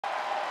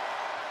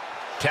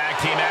Tag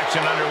team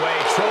action underway,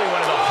 truly one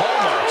of the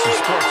hallmarks of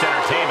sports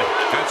entertainment.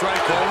 That's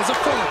right, Cole. As a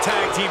former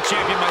tag team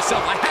champion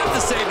myself, I have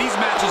to say these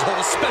matches hold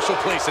a special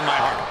place in my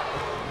heart.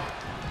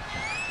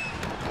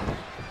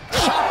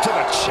 Shot to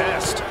the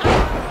chest.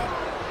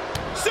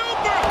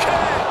 Super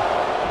kick!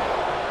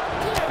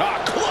 A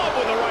club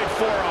with the right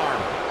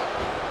forearm.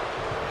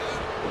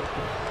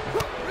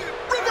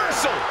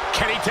 Reversal!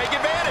 Can he take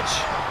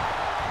advantage?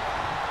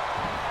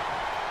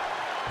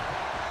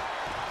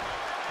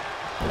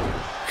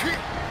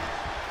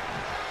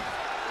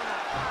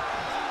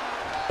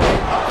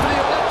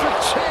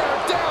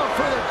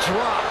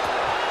 Drop.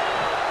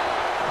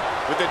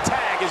 With the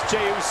tag is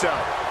Jey Uso.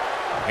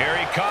 Here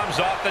he comes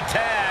off the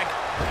tag.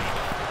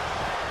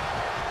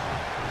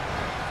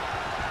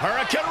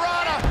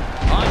 Hurricanrana.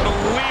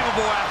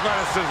 Unbelievable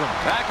athleticism.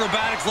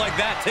 Acrobatics like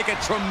that take a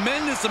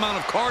tremendous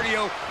amount of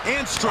cardio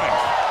and strength.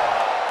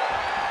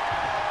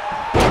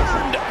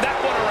 Turned that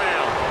one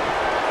around.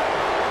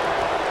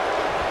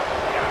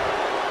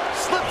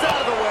 Slips out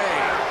of the way.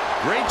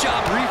 Great job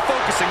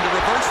refocusing to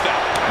reverse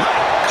that. My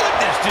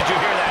goodness, did you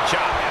hear that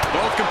chop?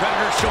 Both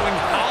competitors showing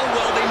how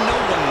well they know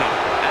one another.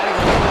 Adding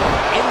a little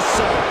more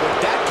insult with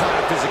that kind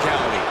of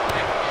physicality.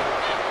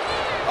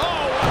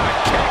 Oh, what a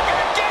kick!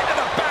 And again to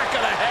the back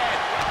of the head.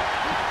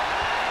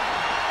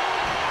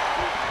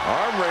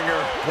 Arm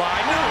wringer. Why,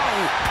 no!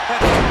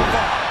 That's too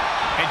far.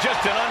 And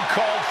just an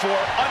uncalled for,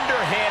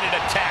 underhanded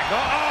attack.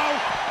 Uh-oh!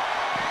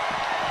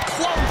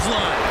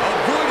 Clothesline.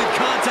 Avoided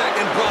contact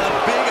and brought a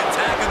big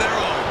attack of their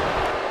own.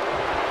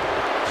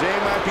 Jey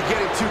might be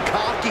getting too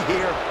cocky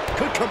here.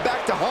 Could come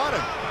back to haunt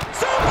him.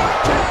 Super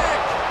kick!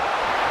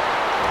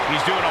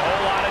 He's doing a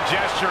whole lot of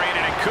gesturing,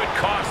 and it could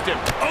cost him.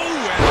 Oh,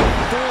 and a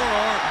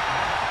forearm.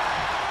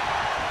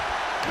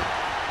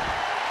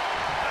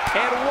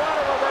 And what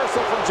a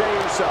reversal from Jey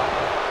Uso.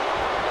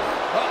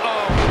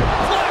 Uh-oh.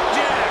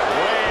 Flapjack!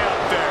 Way up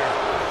there.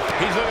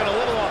 He's looking a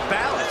little off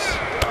balance.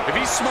 If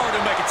he's smart,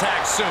 he'll make a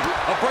tag soon.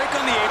 A break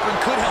on the apron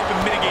could help him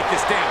mitigate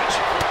this damage.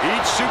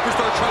 Each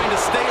superstar trying to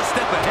stay a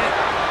step ahead.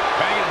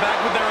 Bang it back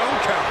with their own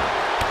counter.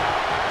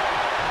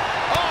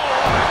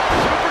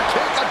 Super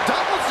kick, a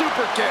double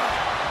super kick.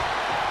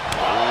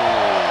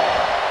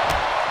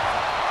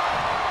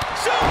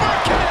 Super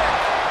kick!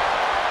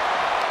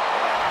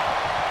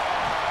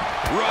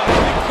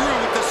 Running through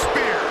with the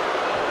spear.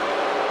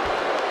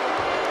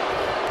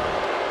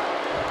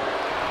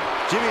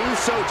 Jimmy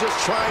Uso just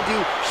trying to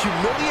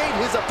humiliate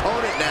his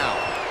opponent now.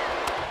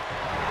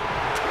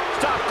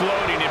 Stop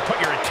gloating and put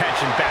your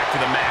attention back to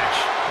the match.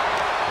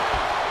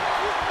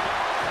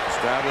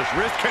 Established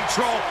wrist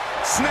control,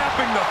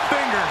 snapping the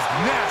fingers,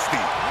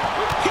 nasty.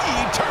 He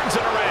turns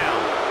it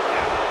around.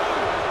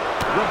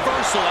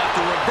 Reversal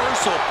after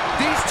reversal.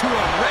 These two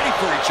are ready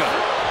for each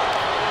other.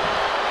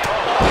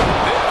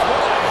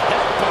 What a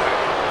headbutt.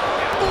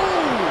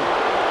 Ooh.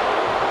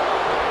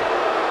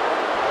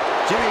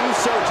 Jimmy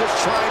Uso just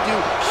trying to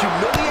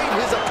humiliate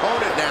his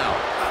opponent now.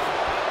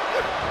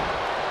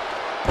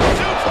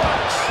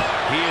 Suplex.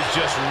 He is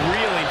just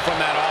reeling from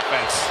that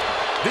offense.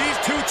 These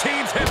two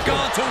teams have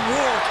gone to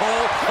war,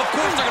 Cole. Of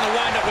course they're going to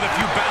wind up with a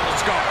few battle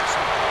scars.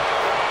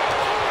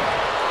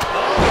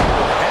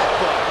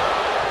 Headbutt.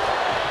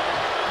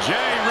 Jey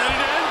ready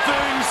to end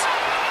things.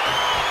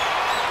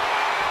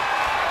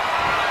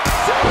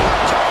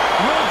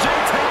 Will Jey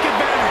take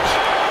advantage?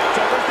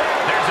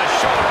 There's a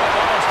shoulder up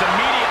almost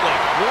immediately.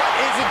 What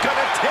is it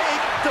going to take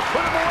to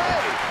put him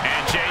away?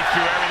 And Jey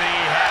threw everything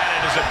he had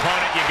at his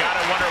opponent. You got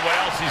to wonder what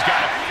else he's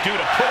got to do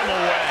to put him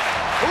away.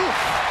 Oof,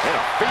 and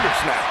a finger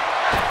snap.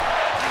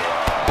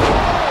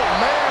 Oh,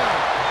 man.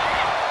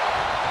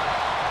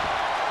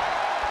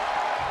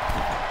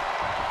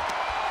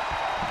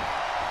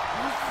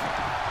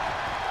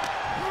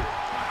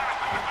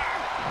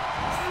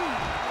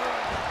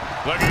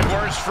 Looking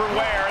worse for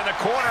wear in the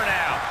corner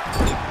now.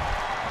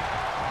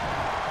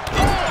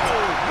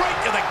 Oh, right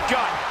to the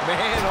gut.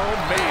 Man, oh,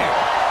 man.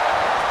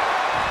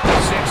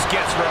 Syxx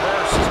gets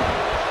reversed.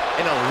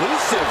 An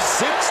elusive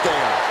Syxx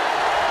there.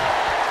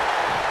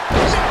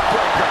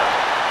 Neckbreaker.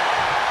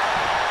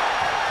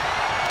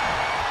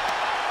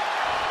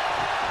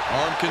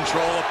 Arm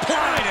control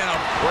applied and a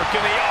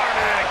Working the arm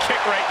and then a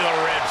kick right to the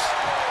ribs.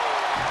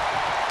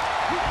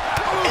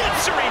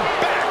 Answering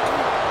back.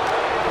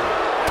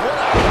 What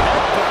a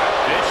headbutt.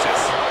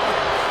 Vicious.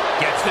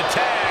 Gets the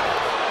tag.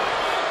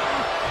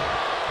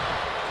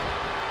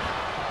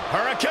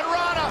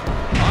 Hurricanrana.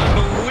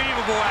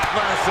 unbelievable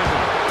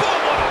athleticism.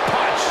 Boom, what a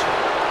punch.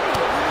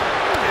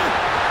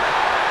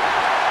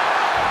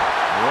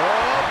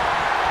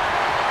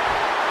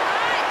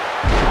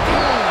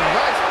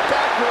 Nice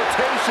back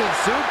rotation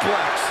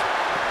suplex.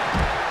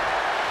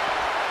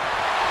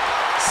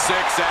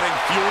 Syxx adding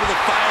fuel to the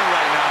fire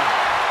right now.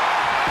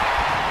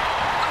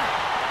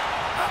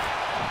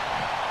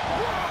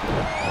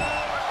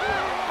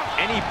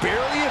 And he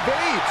barely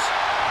evades.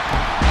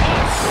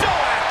 Oh, so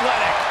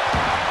athletic.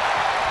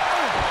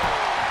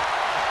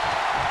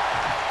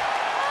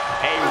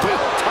 A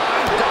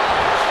well-timed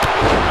dodge.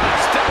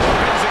 Step up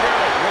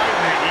right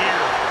in the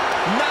ear.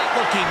 Not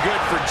looking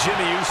good for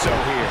Jimmy Uso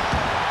here.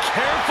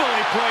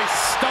 Carefully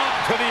placed stomp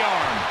to the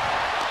arm.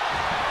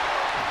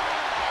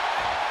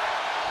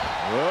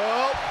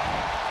 Oh.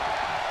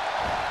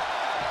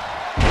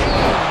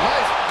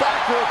 Nice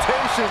back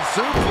rotation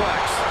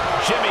suplex.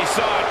 Jimmy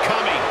saw it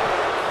coming.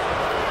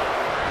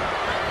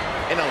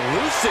 An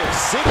elusive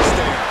Syxx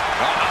there.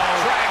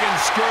 Dragon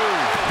screw.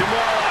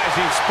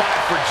 Demoralizing spot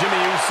for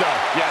Jimmy Uso.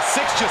 Yeah,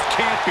 Syxx just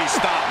can't be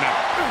stopped now.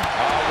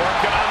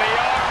 Working on the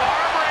arm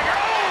wringer.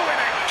 Oh, and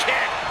a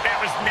kick.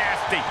 That was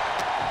nasty.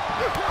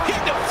 He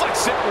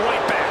deflects it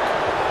right back.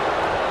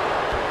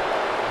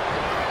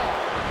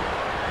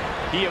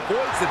 He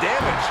avoids the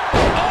damage.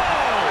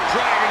 Oh!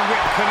 Dragon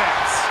whip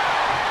connects.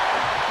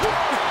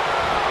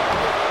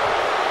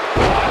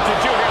 Did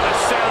you hear the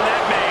sound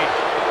that made?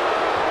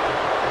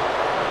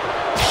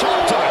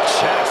 Shot to the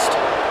chest.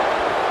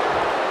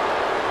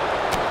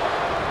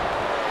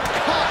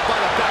 Caught by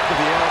the back of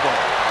the elbow.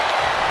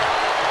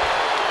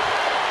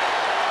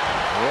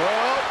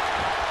 Whoa.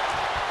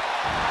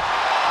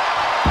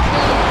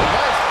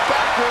 Nice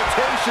back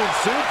rotation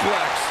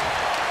suplex.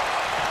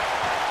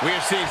 We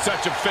have seen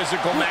such a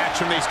physical match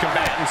from these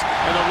combatants,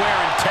 and the wear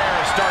and tear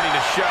is starting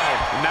to show.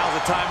 Now's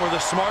the time where the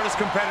smartest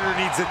competitor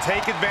needs to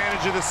take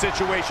advantage of the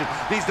situation.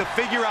 Needs to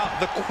figure out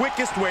the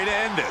quickest way to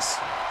end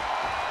this.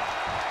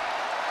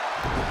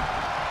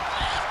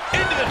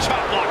 Into the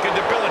chop block, a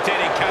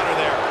debilitating counter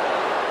there.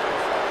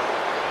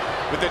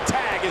 With the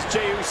tag is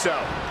Jey Uso.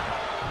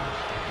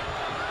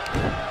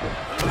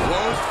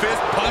 Closed fist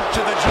punch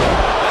to the jaw.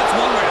 That's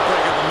one way to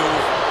break up a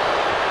move.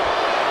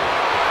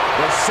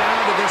 The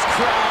sound of this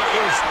crowd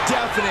is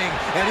deafening,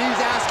 and he's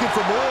asking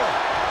for more.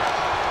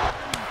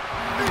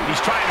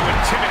 He's trying to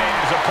intimidate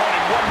his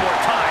opponent one more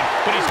time,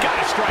 but he's got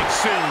to strike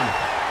soon.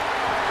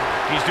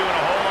 He's doing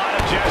a whole lot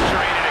of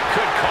gesturing, and it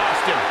could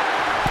cost him.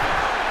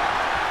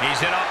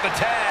 He's in off the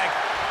tag.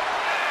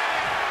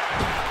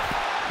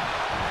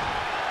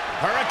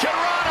 Hurricane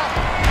Rana.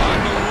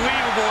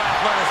 Unbelievable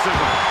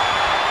athleticism.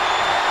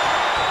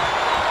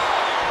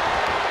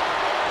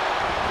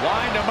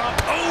 Wind him up.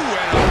 Oh,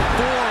 and a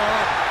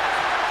forearm.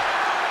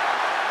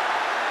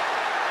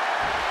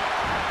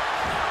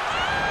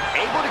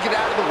 Able to get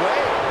out of the way.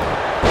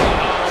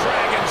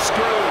 Dragon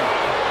screw.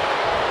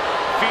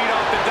 Feed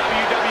off the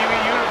WWE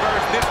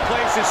Universe. This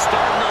place is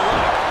starting to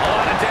rock. A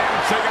lot of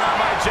damage taken on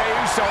by Jey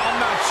Uso. I'm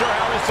not sure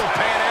how this will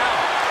pan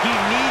out. He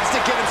needs to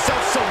get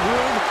himself some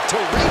room to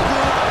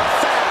regroup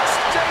fast.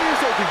 Jey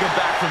Uso can come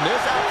back from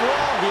this. After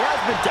all, he has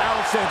been down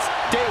since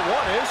day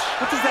one-ish.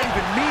 What does that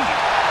even mean?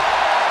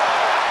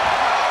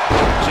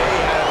 Jey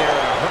out of there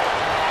in a hurry.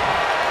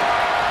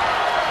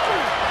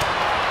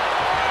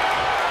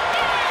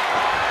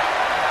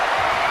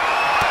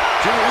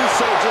 Jimmy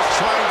Uso just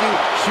trying to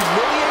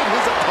humiliate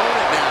his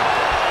opponent now.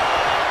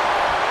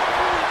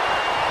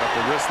 Got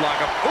the wrist lock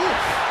up.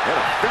 Oof! And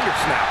a finger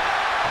snap.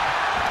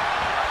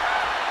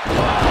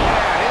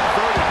 And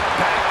inverted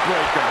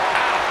backbreaker.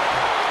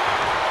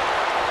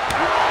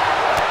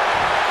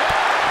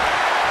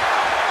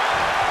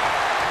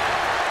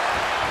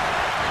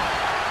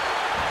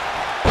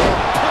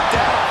 Put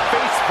down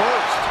face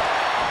first.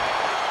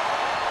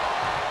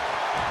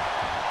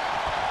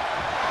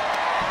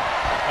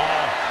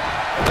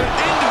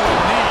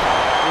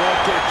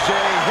 Look at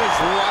Jey, his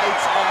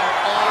lights are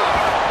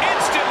off.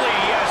 Instantly,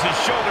 he has his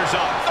shoulders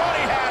up. Thought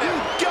he had You him.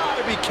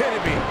 gotta be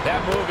kidding me.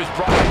 That move has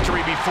brought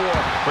victory before,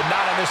 but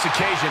not on this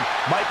occasion.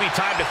 Might be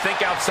time to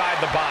think outside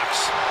the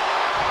box.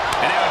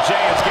 And now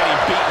Jey is getting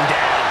beaten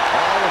down.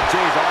 All of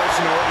Jey's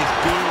arsenal is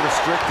being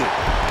restricted.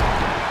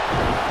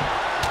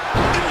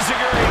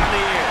 Uziguri on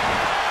the air.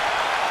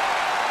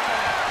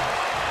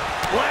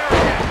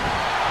 Lariat.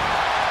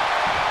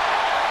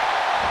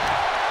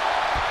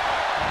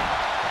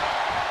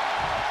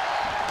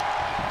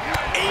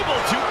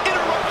 Able to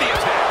interrupt the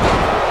attack.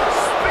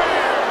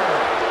 Spear.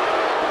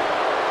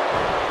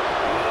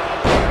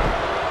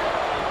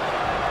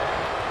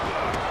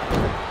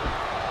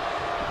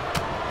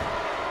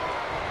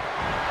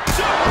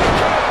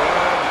 Good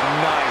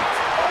night.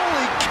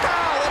 Holy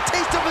cow, a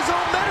taste of his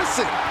own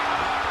medicine.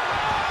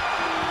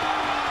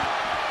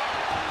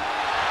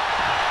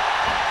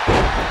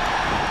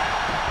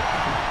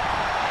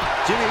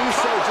 Jimmy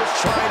Uso just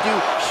trying to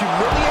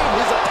humiliate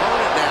his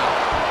opponent now.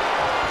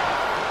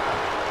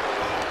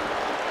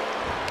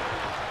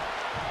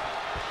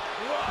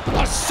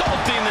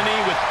 Assaulting the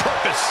knee with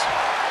purpose.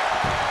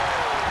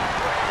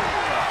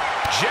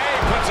 Jey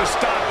puts a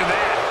stop to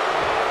that.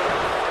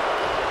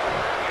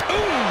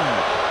 Ooh!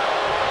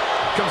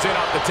 Comes in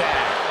off the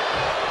tag.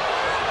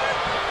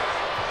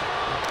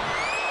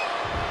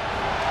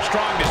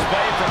 Strong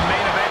display from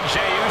main event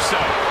Jey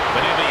Uso,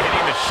 but he'll be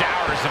hitting the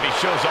showers if he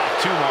shows off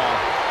too long.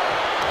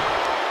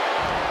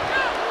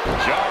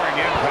 Jarring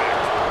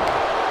impact.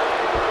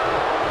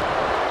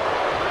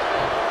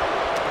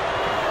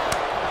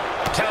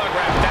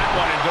 Telegraphed that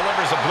one and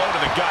delivers a blow to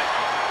the gut.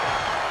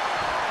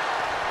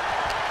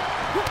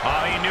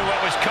 Oh, he knew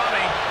what was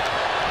coming.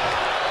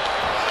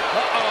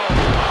 Uh-oh.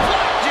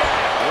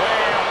 Flapjack.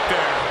 Way up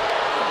there.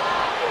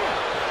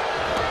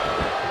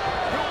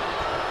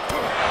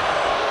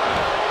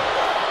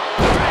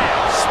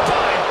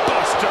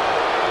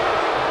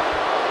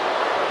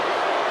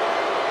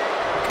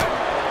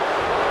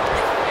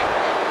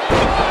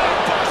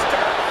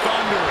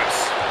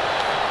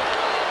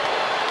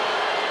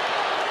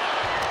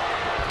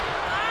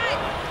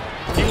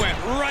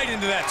 straight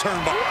into that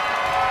turnbuckle.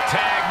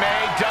 Tag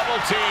made, double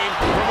team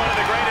from one of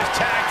the greatest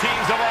tag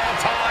teams of all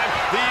time.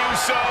 The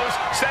Usos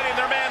setting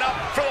their man up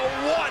for the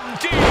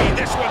 1D.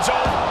 This one's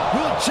over.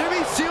 Will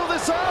Jimmy seal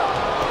this up?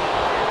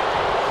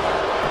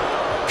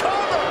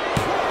 Cover.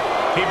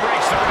 He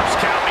breaks the ref's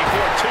count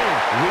before 2.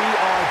 We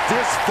are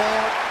this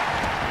far.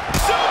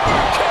 Super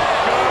kick.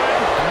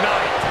 Good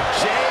night.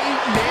 Jay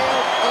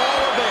nailed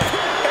all of it.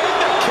 And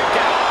the kick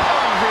out.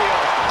 Unreal.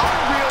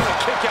 Unreal the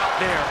kick out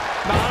there.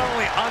 Not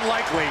only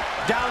unlikely,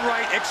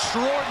 downright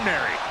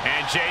extraordinary.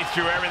 And Jay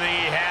threw everything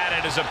he had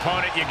at his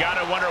opponent. You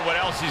got to wonder what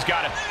else he's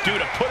got to do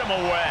to put him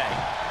away.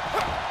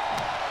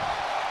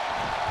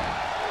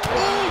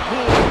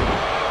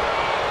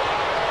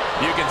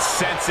 You can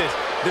sense it.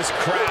 This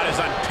crowd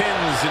is on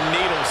pins and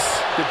needles.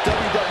 The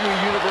WWE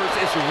Universe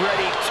is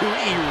ready to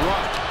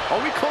erupt. Are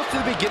we close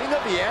to the beginning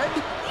of the end?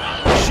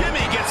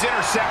 Jimmy gets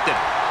intercepted.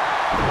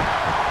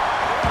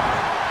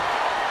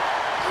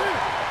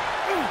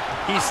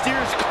 He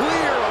steers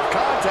clear of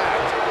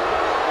contact.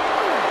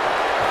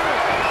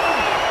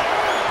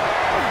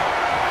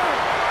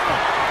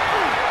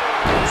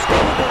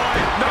 Schoolboy,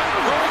 Knight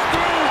rolls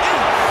through.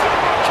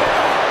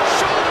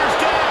 Shoulders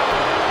down.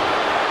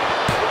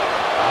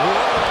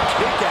 What a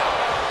kick out.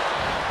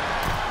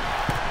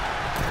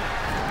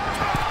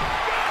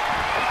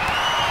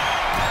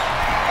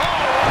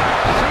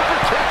 Super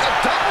kick, a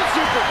double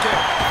super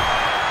kick.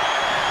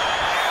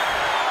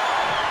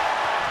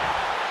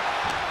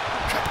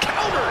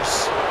 Counters.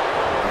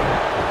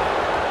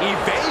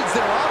 Evades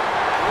their up.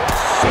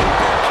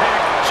 Super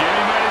kick.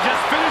 Jimmy might have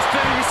just finished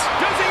things.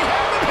 Does he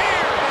have him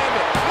here?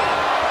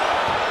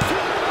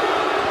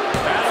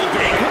 That'll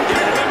do it.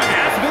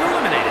 Has been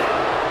eliminated.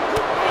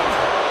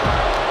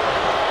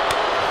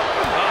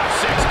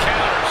 Six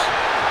counters.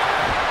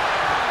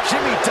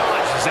 Jimmy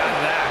dodges out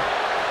of that.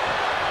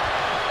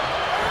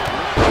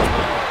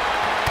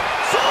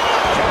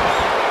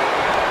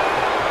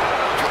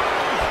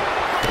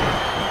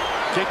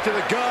 Kick to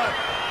the gut.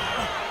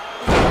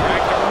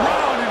 Dragged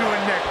around into a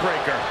neck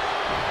breaker.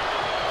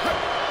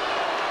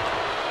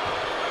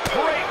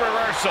 Great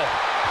reversal.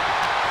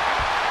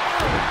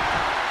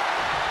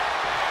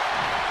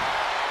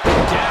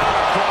 Down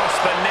across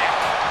the neck.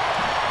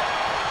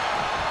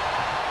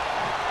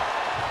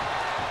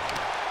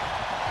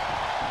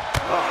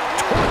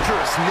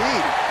 Torturous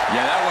knee.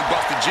 Yeah, that one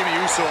busted Jimmy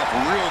Uso up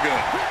real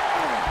good.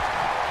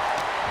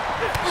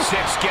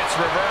 Syxx gets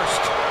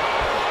reversed.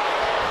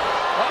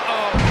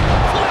 Uh-oh.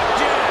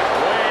 Flapjack.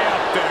 Way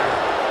up there.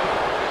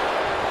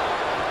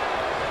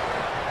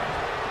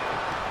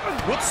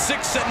 What's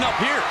Syxx setting up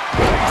here?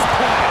 Does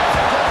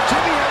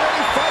Jimmy have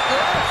any fight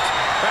left?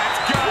 That's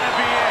gotta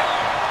be it.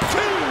 2.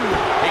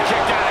 He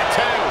kicked out at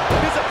 2.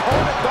 His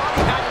opponent thought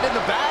he had it in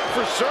the bag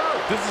for sure.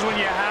 This is when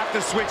you have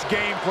to switch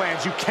game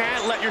plans. You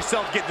can't let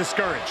yourself get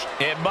discouraged.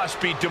 It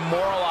must be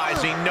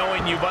demoralizing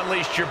knowing you've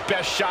unleashed your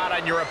best shot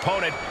on your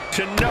opponent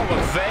to no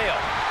avail.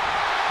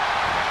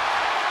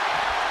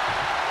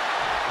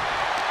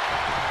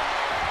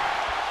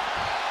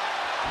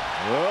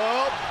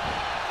 Oh.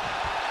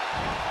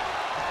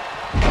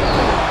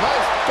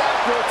 Nice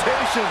back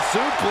rotation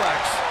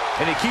suplex.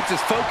 And he keeps his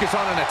focus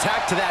on an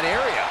attack to that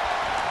area.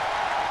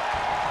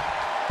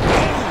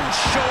 Boom,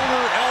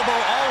 shoulder, elbow,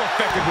 all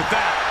affected with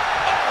that.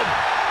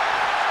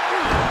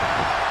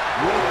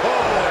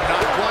 Whoa,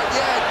 not quite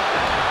yet.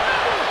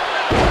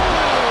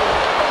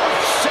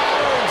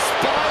 Shattering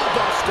spine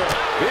buster.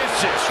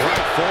 Vicious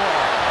right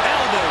forearm.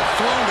 Elbow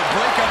thrown to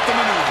break up the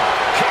maneuver.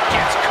 Kick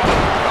gets caught.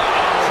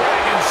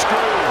 Dragon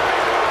screw.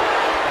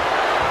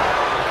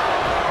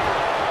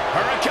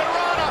 Hurricane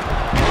Rana.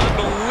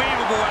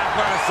 Unbelievable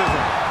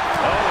athleticism.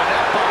 Oh, and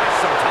that buys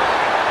some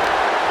time.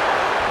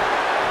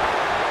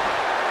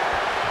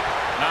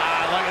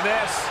 Look at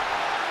this.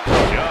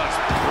 Just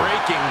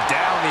breaking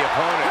down the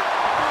opponent.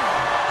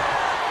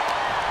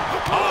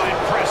 Oh,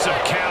 impressive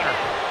counter.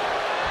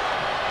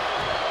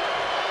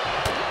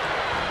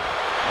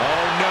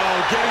 Oh no,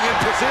 getting in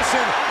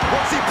position.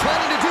 What's he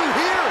planning to do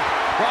here?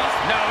 Cross.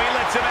 No, he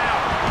lets him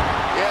out.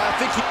 Yeah, I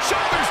think he...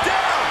 Shoulders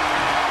down!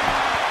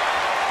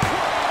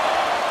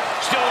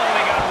 Still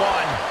only got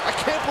 1. I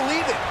can't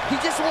believe it. He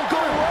just won't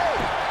go away.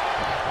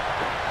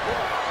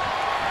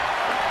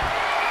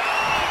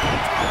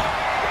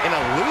 An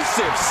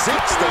elusive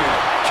Syxx there.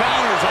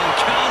 Counters on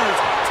counters.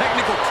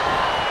 Technical.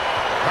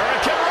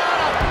 Hurricane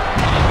Rana.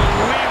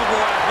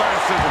 Unbelievable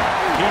athleticism.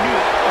 He knew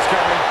that was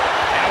coming.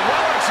 And a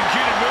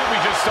well-executed move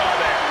we just saw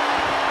there.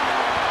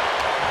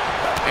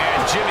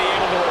 And Jimmy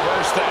able to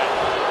reverse that.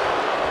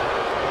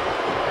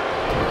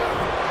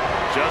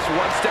 Just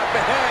one step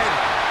ahead.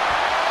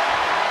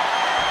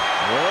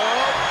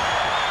 Whoa.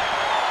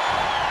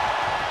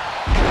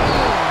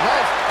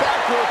 Nice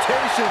back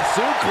rotation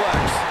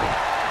suplex.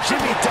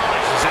 Jimmy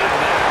dodges out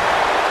of that.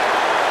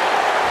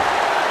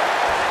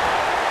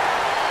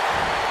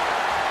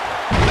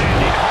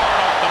 Landing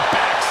hard off the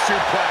back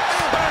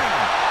suplex. Bang!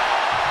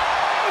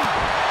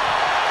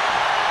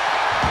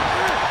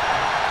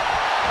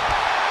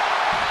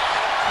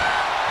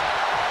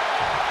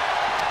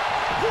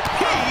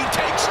 He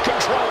takes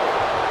control.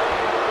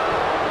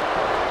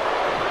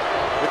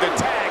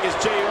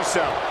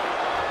 Uso.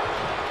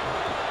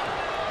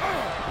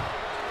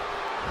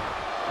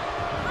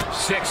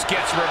 Syxx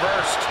gets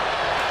reversed.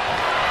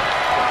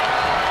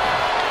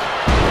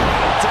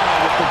 Down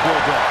with the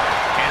bulldog.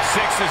 And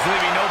Syxx is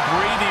leaving no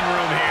breathing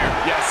room here.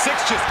 Yeah,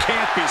 Syxx just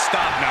can't be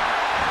stopped now.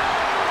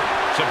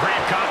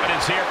 Supreme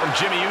confidence here from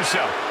Jimmy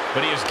Uso,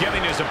 but he is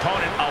giving his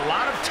opponent a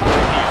lot of time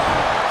here.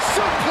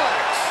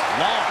 Suplex.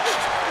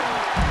 Launched.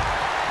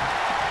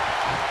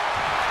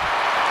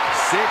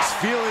 Syxx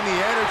feeling the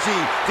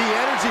energy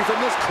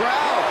from this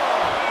crowd.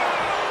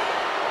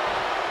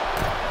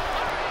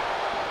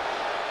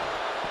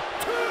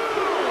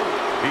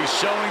 He's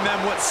showing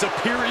them what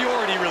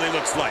superiority really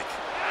looks like.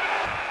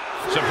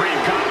 Supreme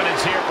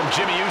confidence here from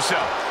Jimmy Uso,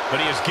 but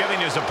he is giving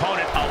his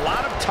opponent a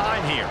lot of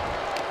time here.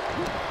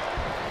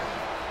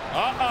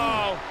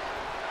 Uh-oh.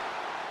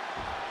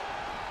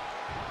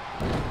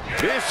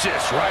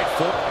 Vicious right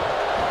foot.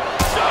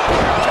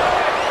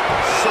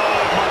 So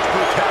much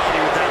brutality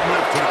with that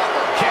move tonight.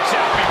 Kicks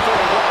out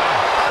before one.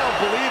 I don't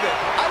believe it.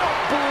 I don't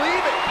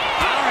believe it.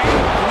 All right,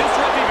 can this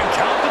ref even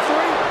count the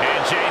three?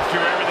 And Jay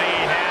threw everything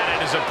he had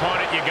at his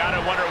opponent. You got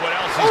to wonder what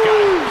else he's got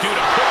to do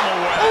to put him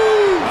away.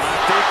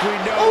 I think we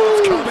know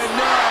what's coming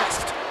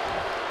next.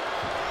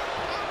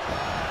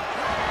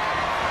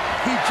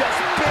 He just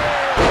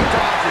barely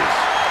dodges.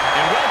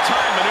 And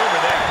well-timed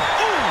maneuver there.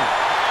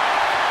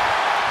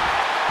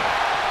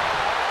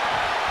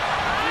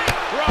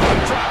 Wrong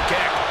drop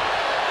kick.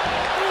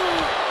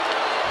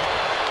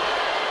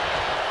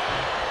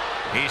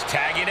 He's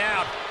tagging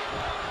out.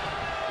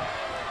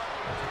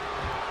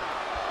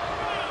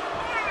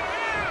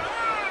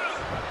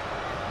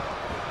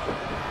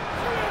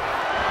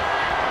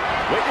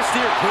 Way to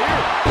steer clear.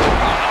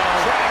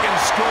 Dragon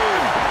screw.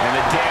 And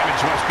the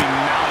damage must be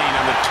mounting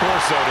on the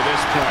torso to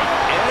this point.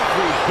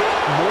 Every hit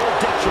more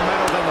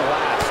detrimental than the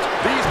last.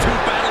 These two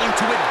battling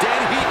to a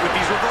dead heat with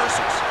these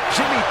reversals.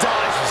 Jimmy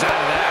dodges out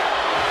of that.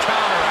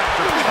 Counter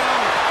after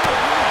counter.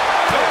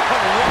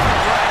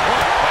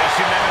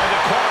 Placing them into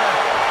the corner.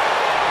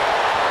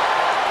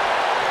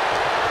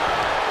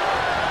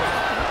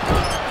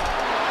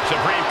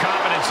 Supreme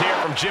confidence here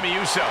from Jimmy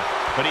Uso,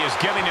 but he is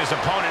giving his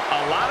opponent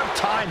a lot of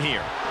time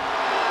here.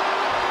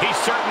 He's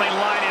certainly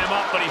lining him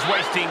up, but he's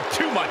wasting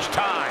too much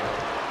time.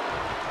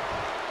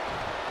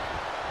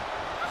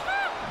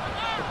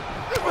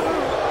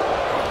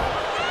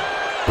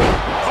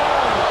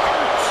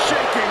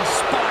 Earth-shaking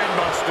spine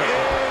buster.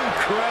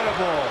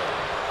 Incredible.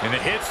 And the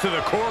hits to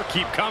the core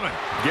keep coming.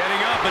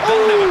 Getting up, but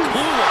doesn't have a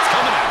clue what's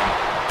coming at him.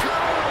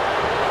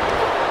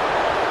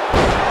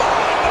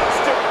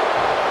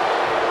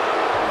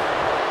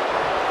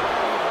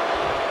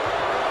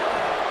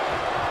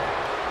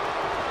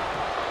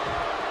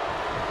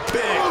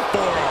 Big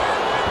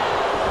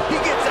forearm. He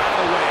gets out of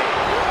the way.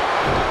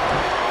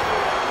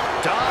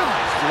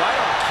 Dodged right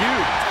on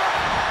cue.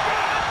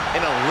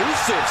 An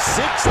elusive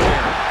Syxx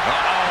there.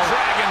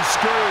 Dragon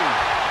screw.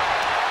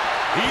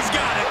 He's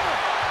got it.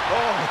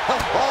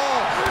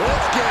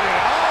 Let's get it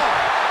on.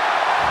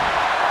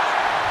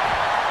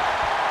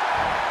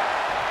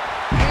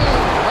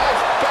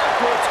 Nice back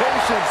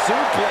rotation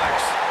suplex.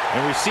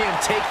 And we see him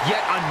take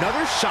yet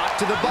another shot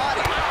to the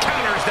body.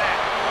 Counters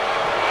that.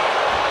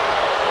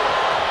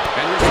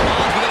 And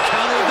responds with a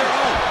counter of their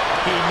own.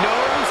 He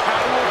knows how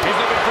to work. He's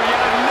looking for yet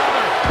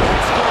another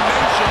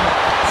exclamation.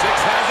 Syxx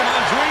has him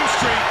on Dream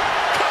Street.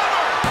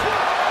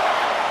 Cover!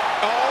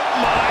 Oh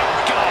my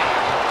God!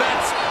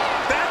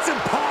 That's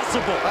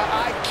impossible.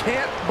 I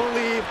can't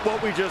believe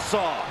what we just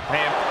saw.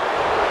 Man.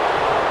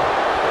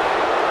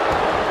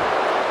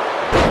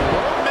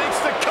 Makes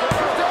the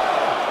cover.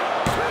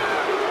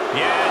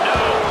 Yeah, no,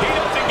 he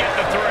doesn't get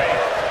the three.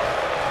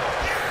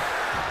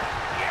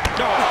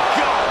 Oh,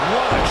 God,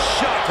 what a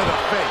shot to the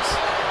face.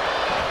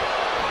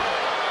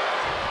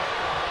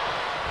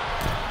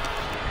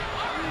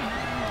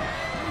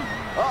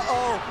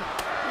 Uh-oh.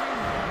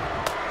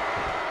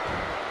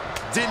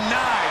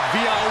 Denied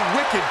via a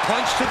wicked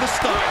punch to the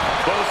stomach.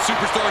 Both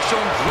superstars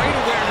showing great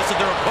awareness of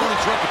their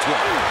opponent's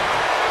repertoire.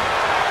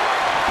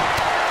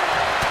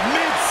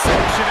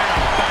 Midsection and a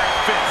back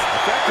fist.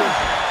 Effective.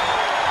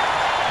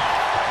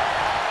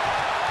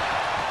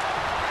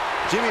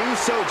 Jimmy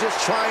Uso just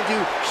trying to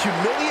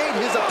humiliate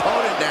his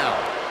opponent now.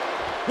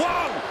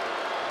 Whoa!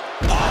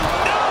 Oh,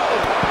 no!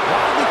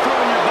 Wildly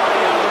throwing your body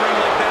out of the ring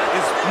like that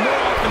is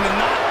more often than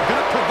not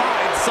going to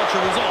provide such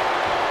a result.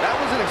 That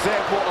was an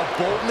example of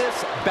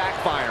boldness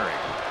backfiring.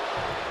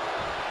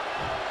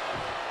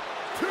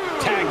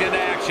 Tagged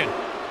into action.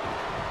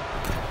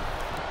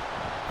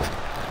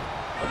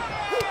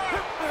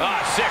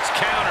 Syxx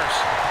counters.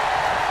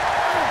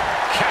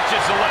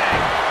 Catches the leg.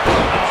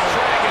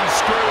 Dragon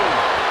screw.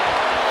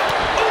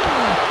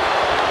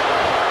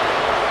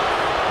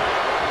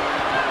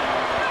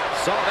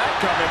 Saw that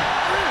coming.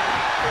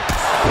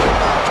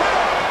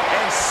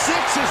 And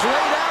Syxx is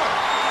laid out.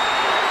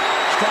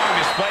 Strong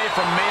display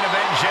from main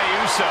event Jey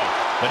Uso,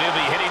 but he'll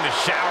be hitting the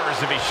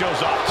showers if he shows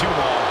off too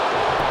long.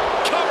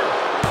 Cover.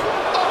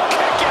 Oh,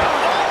 kick out.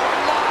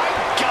 Oh, my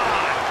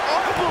God.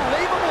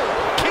 Unbelievable.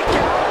 Kick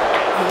out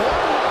at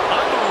one.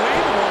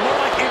 Unbelievable.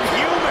 More like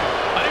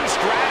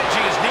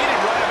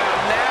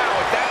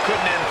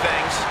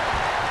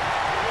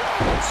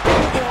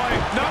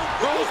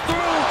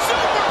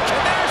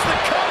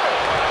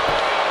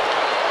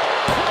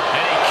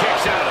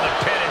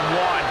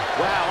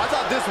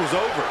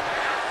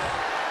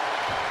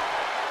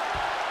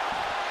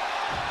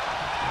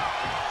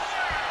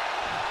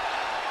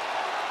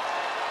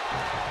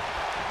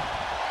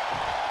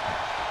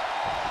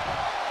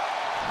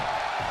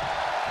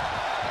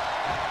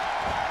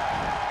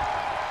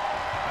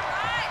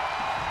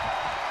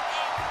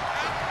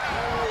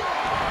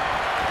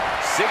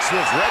Syxx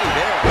was ready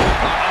there.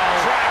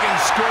 Dragon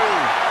screw.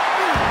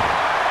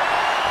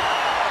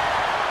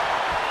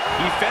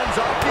 He fends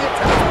off the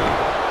attack.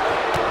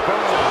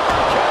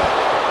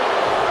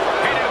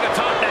 Headed to the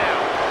top now.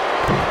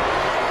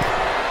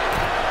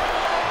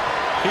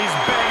 He's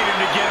begging him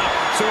to get up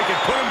so he can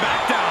put him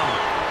back down.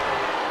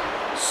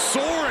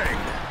 Soaring.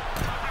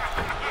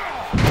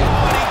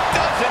 Oh, and he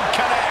doesn't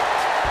connect.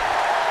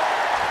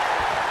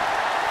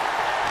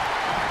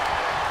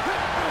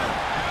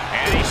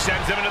 And he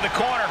sends him into the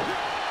corner.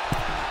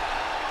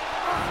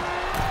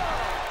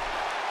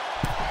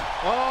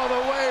 All the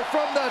way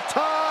from the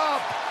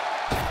top.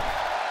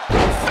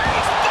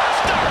 Face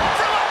buster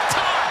from up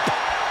top.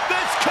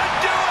 This could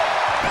do it.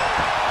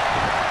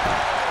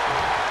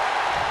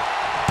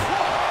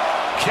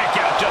 Kick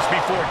out just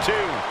before 2.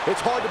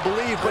 It's hard to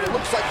believe, but it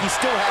looks like he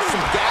still has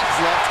some gas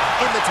left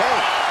in the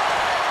tank.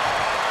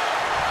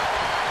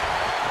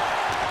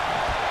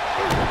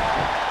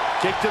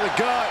 Kick to the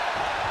gut.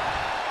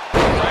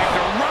 Dragged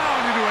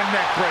around into a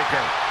neck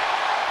breaker.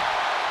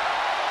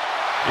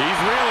 He's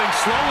reeling,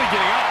 slowly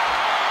getting up.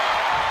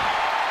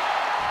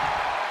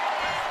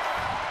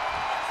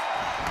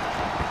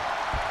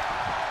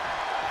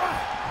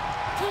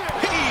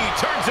 He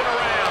turns it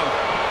around.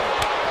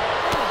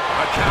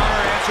 A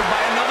counter answered by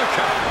another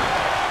counter.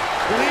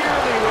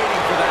 Clearly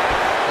waiting for that.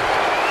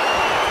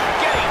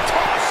 Getting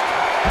tossed.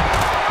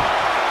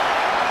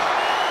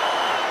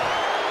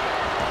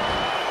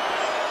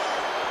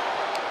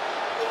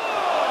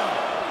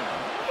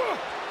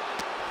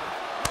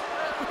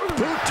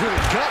 Boot to the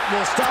gut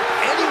will stop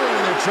anyone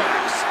in their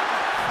tracks.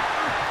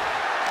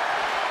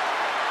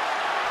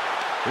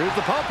 Here's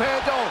the pump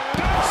handle.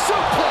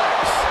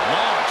 Suplex.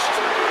 Launched.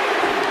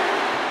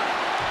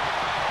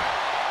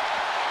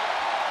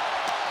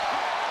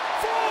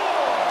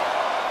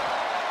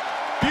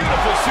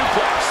 Beautiful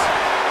suplex.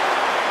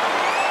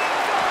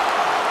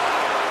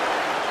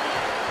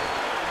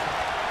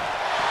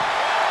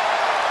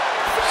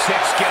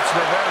 Syxx gets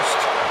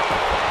reversed.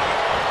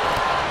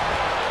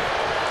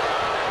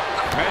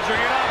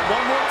 Measuring it up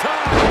one more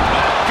time.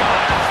 Oh,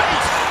 God,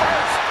 face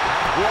first.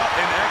 What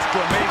an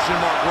exclamation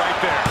mark right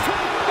there.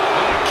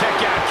 Kick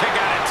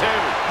out at 2.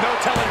 No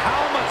telling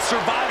how much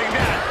surviving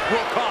that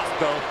will cost,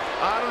 though.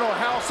 I don't know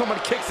how someone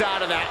kicks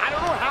out of that. I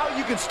don't know how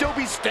you can still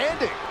be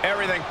standing.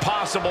 Everything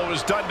possible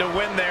was done to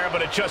win there,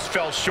 but it just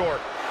fell short.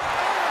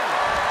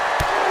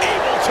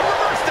 Able to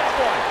reverse that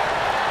one.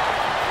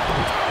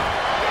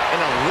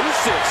 An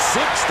elusive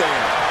Syxx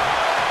there.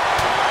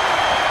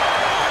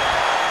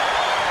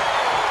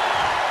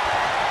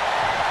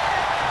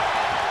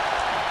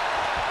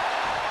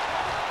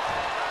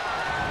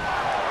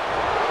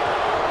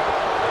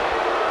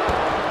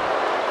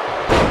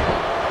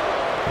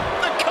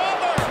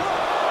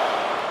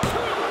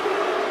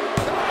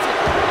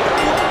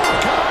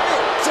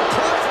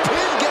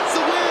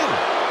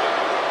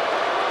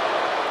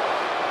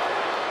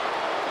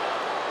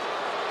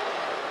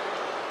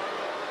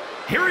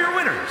 Here are your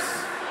winners,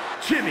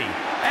 Jimmy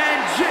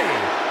and Jay,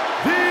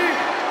 the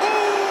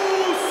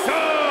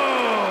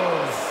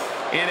Usos.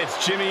 And it's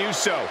Jimmy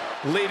Uso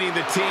leading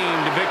the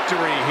team to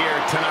victory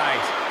here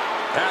tonight.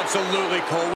 Absolutely, Cole.